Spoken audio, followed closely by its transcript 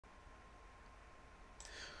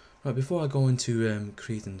Right, before I go into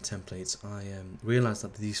creating the templates, I realised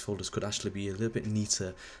that these folders could actually be a little bit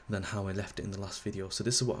neater than how I left it in the last video. So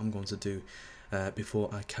this is what I'm going to do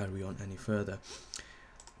before I carry on any further.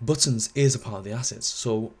 Buttons is a part of the assets,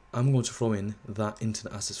 so I'm going to throw in that into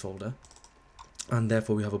the assets folder, and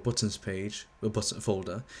therefore we have a buttons page, a button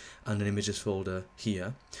folder, and an images folder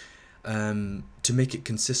here. To make it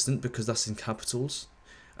consistent, because that's in capitals,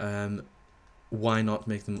 why not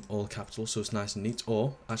make them all capital so it's nice and neat?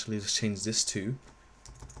 Or actually, let's change this to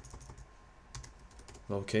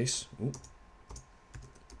lowercase. Ooh.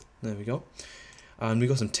 There we go. And we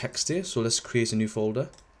got some text here, so let's create a new folder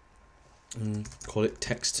and call it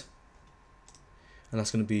text, and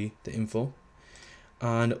that's going to be the info.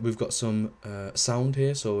 And we've got some sound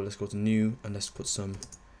here, so let's go to new and let's put some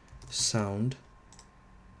sound,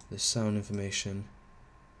 the sound information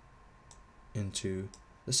into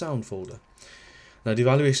the sound folder. Now the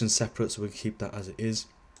evaluation is separate, so we can keep that as it is.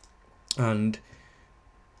 And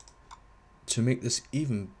to make this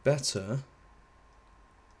even better,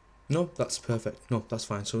 no, that's perfect. No, that's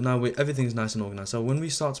fine. So now everything's nice and organized. So when we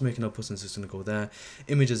start making our buttons, it's going to go there.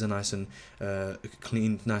 Images are nice and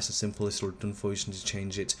clean, nice and simple. It's all done for you. You need to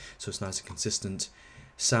change it so it's nice and consistent.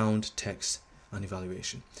 Sound, text, and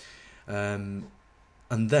evaluation. And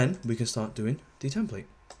then we can start doing the template.